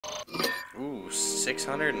Ooh,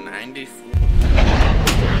 694.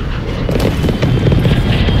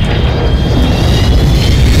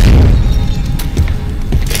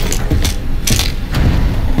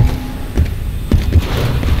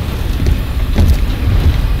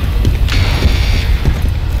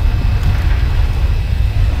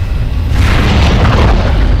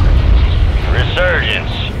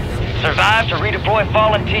 Resurgence. Survive to redeploy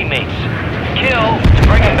fallen teammates. Kill to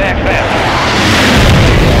bring them back faster.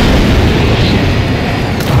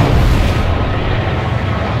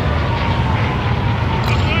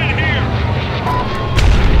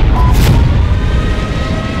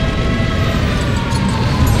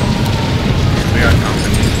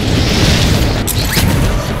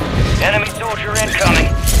 Enemy soldier incoming.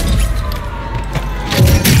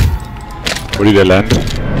 Where did they land?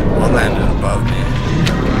 One landed above me.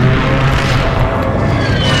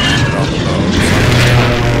 One landed on the boat.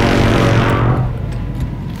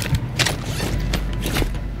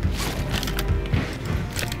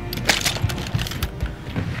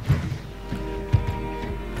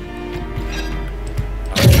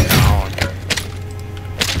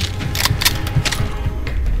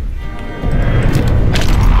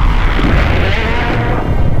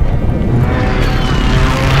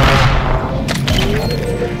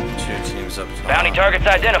 Bounty targets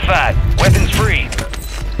identified. Weapons free.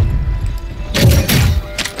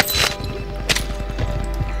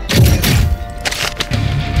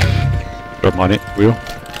 Drop money, wheel.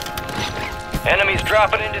 Enemies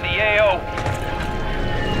dropping into the AO.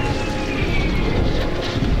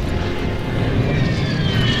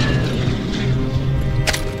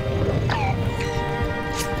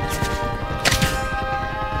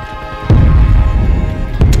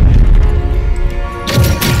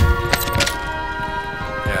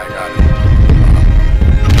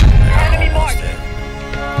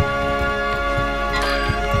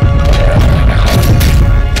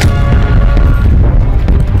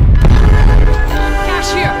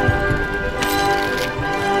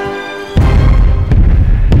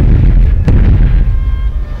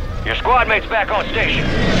 Squadmates back on station.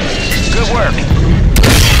 Good work.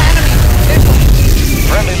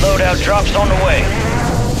 Friendly loadout drops on the way.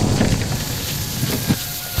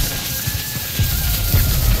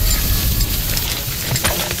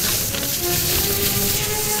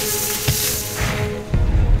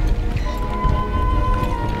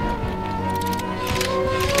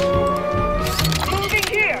 Moving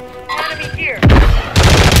here. Enemy here.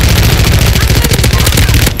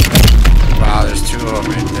 Wow, there's two of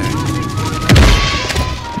them right there.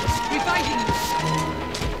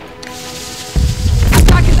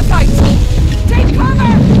 Take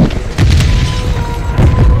cover!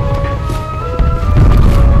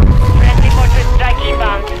 Friendly mortar strike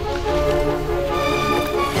inbound.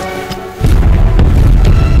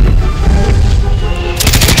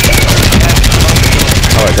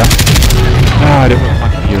 Oh, I got. Ah, I didn't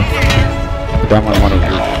want to heal. The damn one of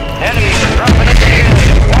you. Enemies are dropping into the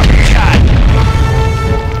area. Watch your shot.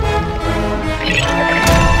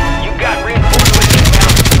 You got reinforcements now.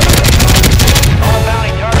 All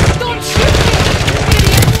bounty targets. Don't shoot me,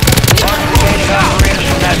 idiot! Remaining operators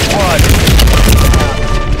from that squad.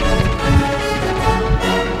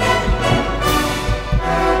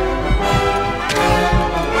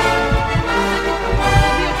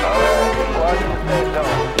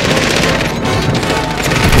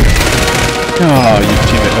 Oh, you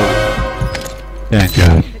team it over. Thank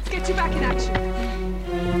God. Let's get you back in action.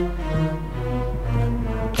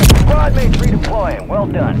 Squad mates redeploying. Well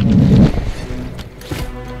done.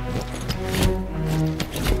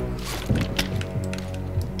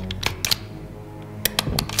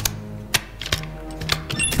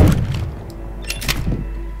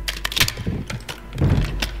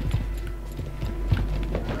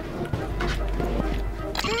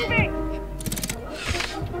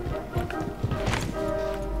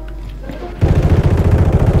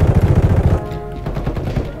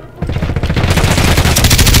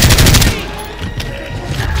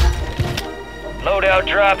 Loadout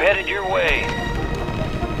drop headed your way.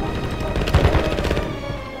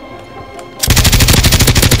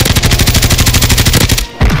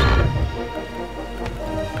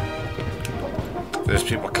 There's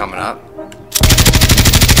people coming up.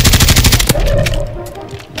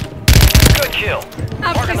 Good kill.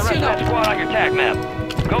 Marking the rest of that squad on your tac map.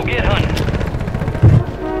 Go get hunting.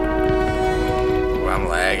 Ooh, I'm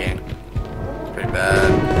lagging. Pretty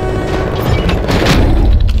bad.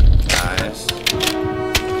 Nice.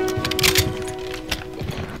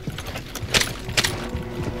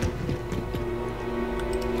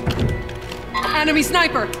 Enemy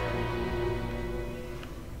sniper!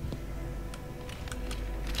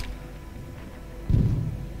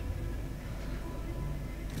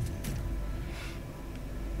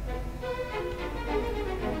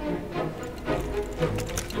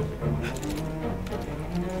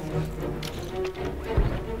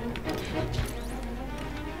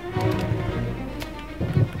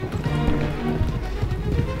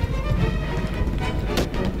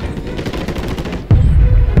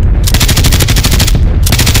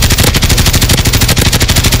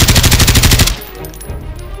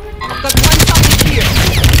 Got one something here.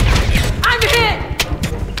 I'm hit!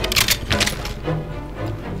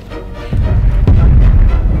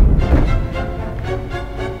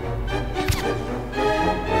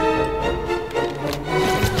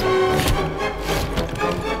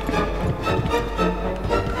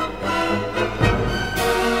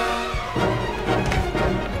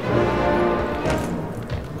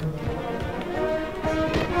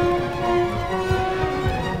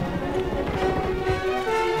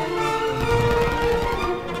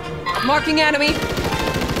 Marking enemy.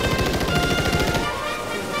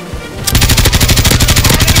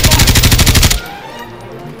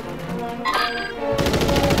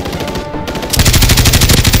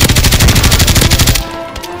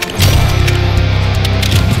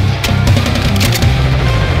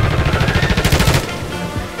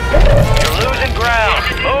 You're losing ground.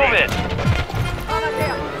 Move it.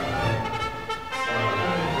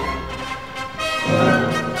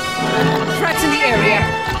 Threats in the area.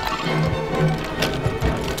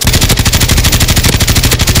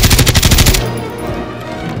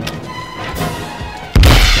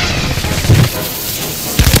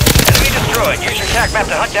 Enemy destroyed. Use your tac map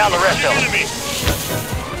to hunt down the rest of them.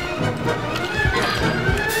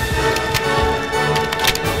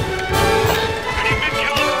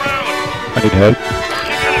 I need help.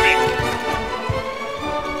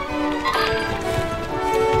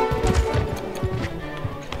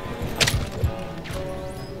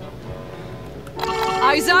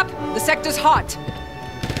 Eyes up. The sector's hot.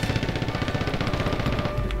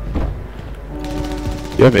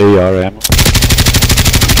 You have AR ammo.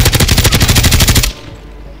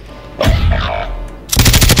 I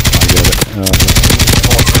get it.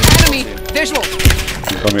 Enemy. Visual.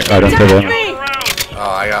 Coming. I don't have Damage ammo. me!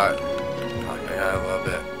 Oh, I got a little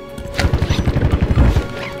bit.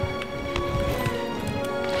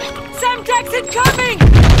 Semtex incoming!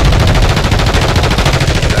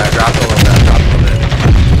 Yeah, I dropped a little bit.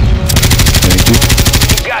 Thank you.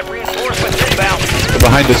 You've got reinforcements inbound.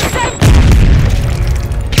 Behind us.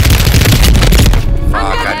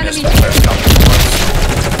 Fuck, I missed the first couple of ones.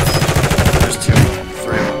 There's 2,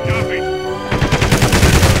 3 of them.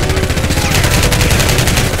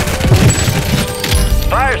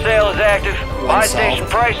 Fire sale is active. Buy south. station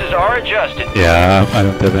prices are adjusted. Yeah, I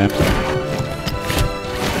don't have ammo.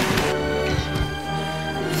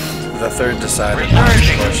 The third decided not to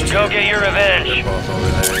Resurging. push. Go get your revenge. They're both over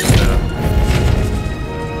there, so.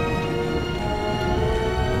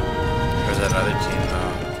 Where's that other team,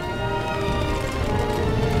 though?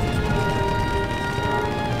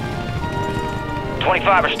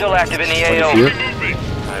 25 are still active in the AO. Here.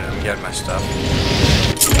 Alright, I'm getting my stuff.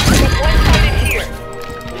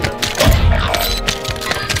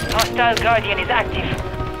 Hostile Guardian is active.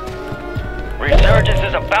 Resurgence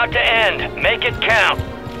is about to end. Make it count.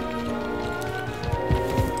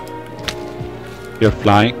 You're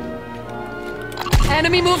flying.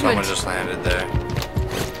 Enemy movement. Someone just landed there.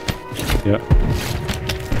 Yeah.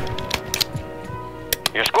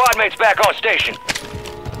 Your squad mate's back on station.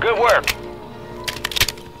 Good work.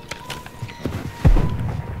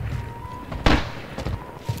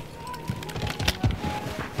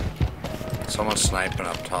 Someone's sniping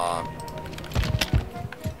up top.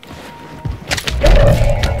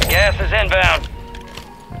 Gas is inbound.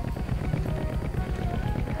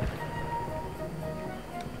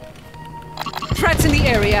 Threats in the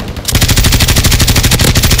area.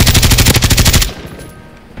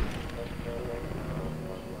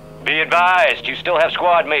 Be advised, you still have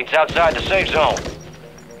squad mates outside the safe zone.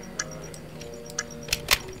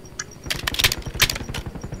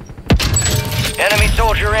 Enemy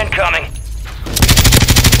soldier incoming.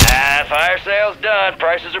 Fire sale's done.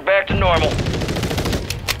 Prices are back to normal.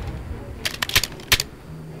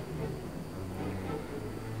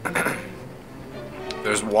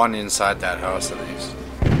 There's one inside that house at least.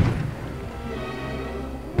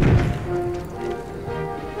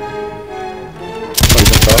 What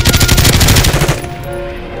is it called?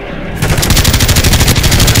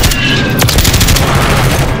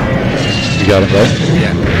 You got him, right?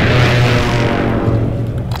 Yeah.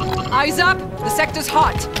 Eyes up. The sector's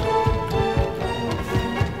hot.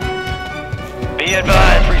 Be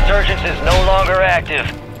advised, resurgence is no longer active.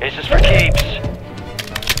 This is for keeps.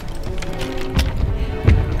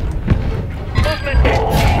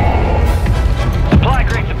 Supply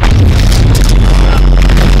crates have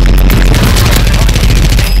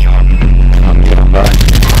I'm getting by.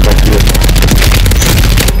 Back here.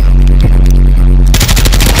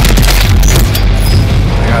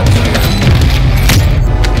 I got 2.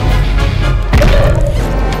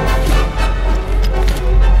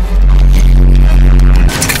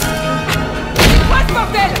 Passe,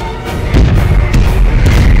 bordel!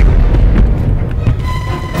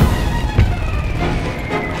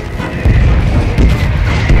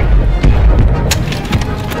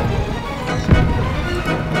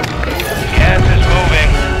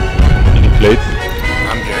 nades?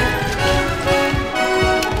 I'm good.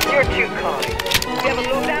 You're too kind. We have a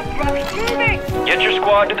loadout drop moving. Get your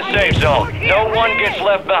squad to the safe zone. No one gets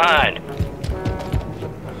left behind.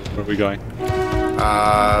 Where are we going?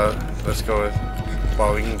 Let's go with.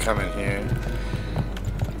 Well, we can come in here.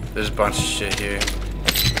 There's a bunch of shit here.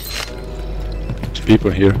 There's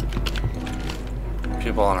people here.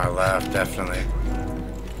 People on our left, definitely.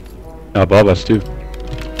 Above us too.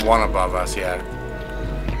 One above us, yeah.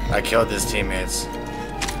 I killed his teammates.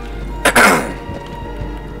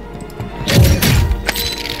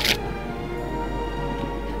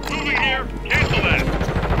 Moving here. Cancel that.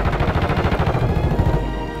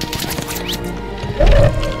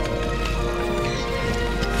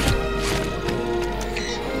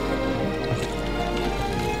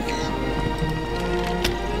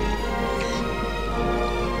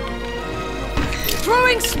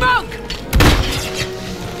 Throwing smoke.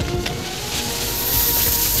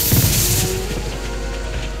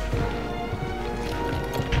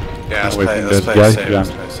 Yeah, let's Wait, play, from let's that play guy? safe. Yeah. Let's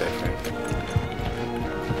play safe here.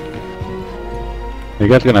 You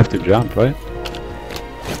guys gonna have to jump, right?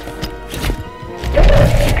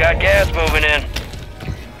 You got gas moving in.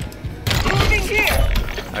 Moving here.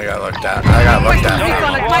 I got looked at. I got looked Wait, at. wait, Your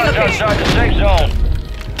wait. squad is outside the safe zone.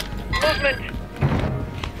 Movement.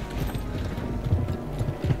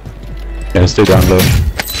 Yeah, stay down low.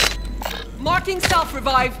 Marking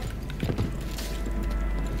self-revive.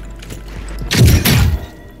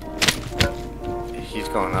 He's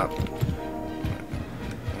going up.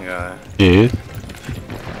 Yeah. Yeah.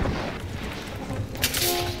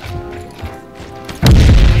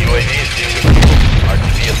 UAV is being refueled.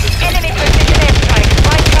 RTV at this time. Enemy precision airstrike.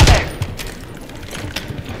 Find cover.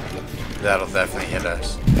 That'll definitely hit us.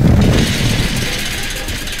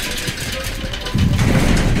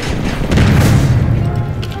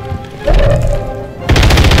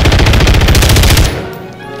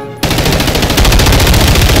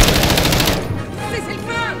 C'est le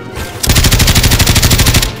feu.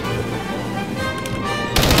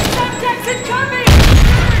 Contacts incoming.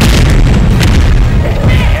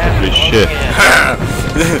 Good shit.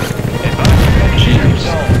 Jeez.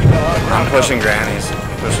 I'm pushing grannies.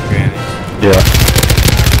 I'm pushing grannies. Yeah.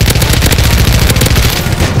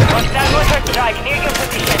 Hostile mortar strike near your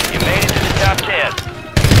position. You made it to the top 10.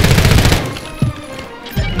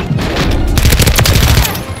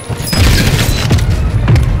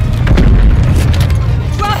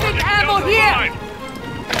 Dropping ammo here.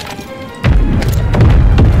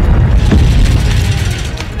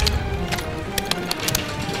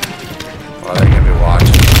 Oh, they're gonna be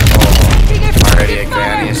watching. Oh, already at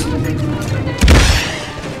grannies.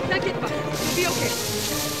 T'inquiète pas, we'll be okay.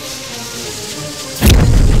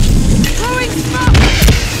 Throwing smoke.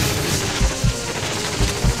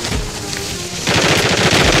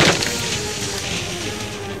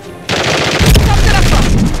 Stop de la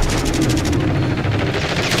porte.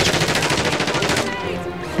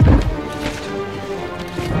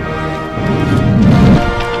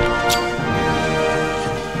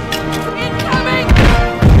 Incoming.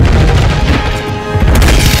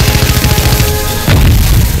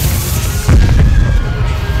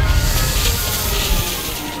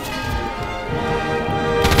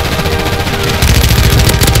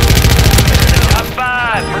 Top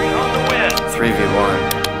 5. Bring home the win. 3v1.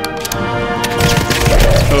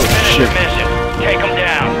 Oh Finish your shit. mission. Take them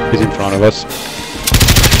down. He's in front of us.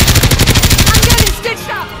 I'm getting stitched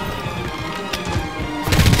up.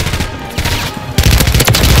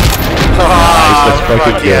 Ah, let's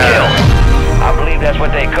fucking fuck go. yeah. I believe that's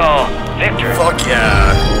what they call victory. Fuck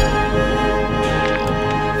yeah.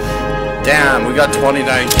 Damn, we got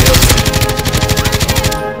 29 kills.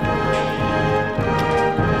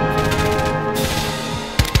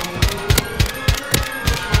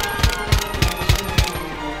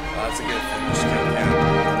 That's a good finish kill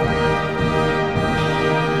count.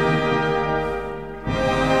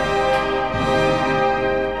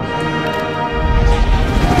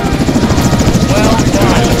 Well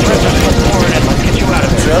done. The threats are still pouring in. Let's get you out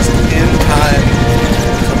of there. Just in time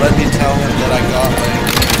to let me tell him that I got like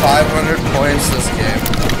 500 points this game.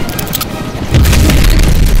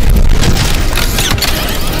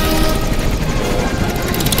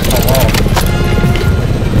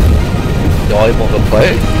 Y'all able to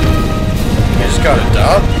play? We just got a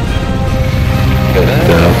dub? Good.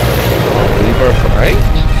 Rebirth, right?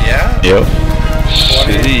 Yeah. Yep.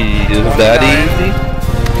 Jeez, is that 29. easy?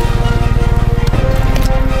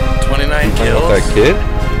 29 Playing kills? with that kid?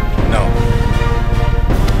 No.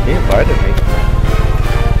 He invited me.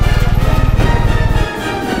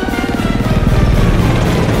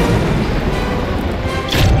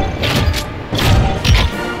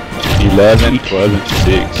 11, 12, and 6.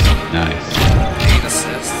 Nice. 8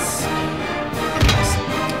 assists.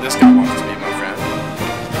 This guy wants to be my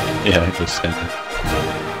friend. Yeah, I just sent it.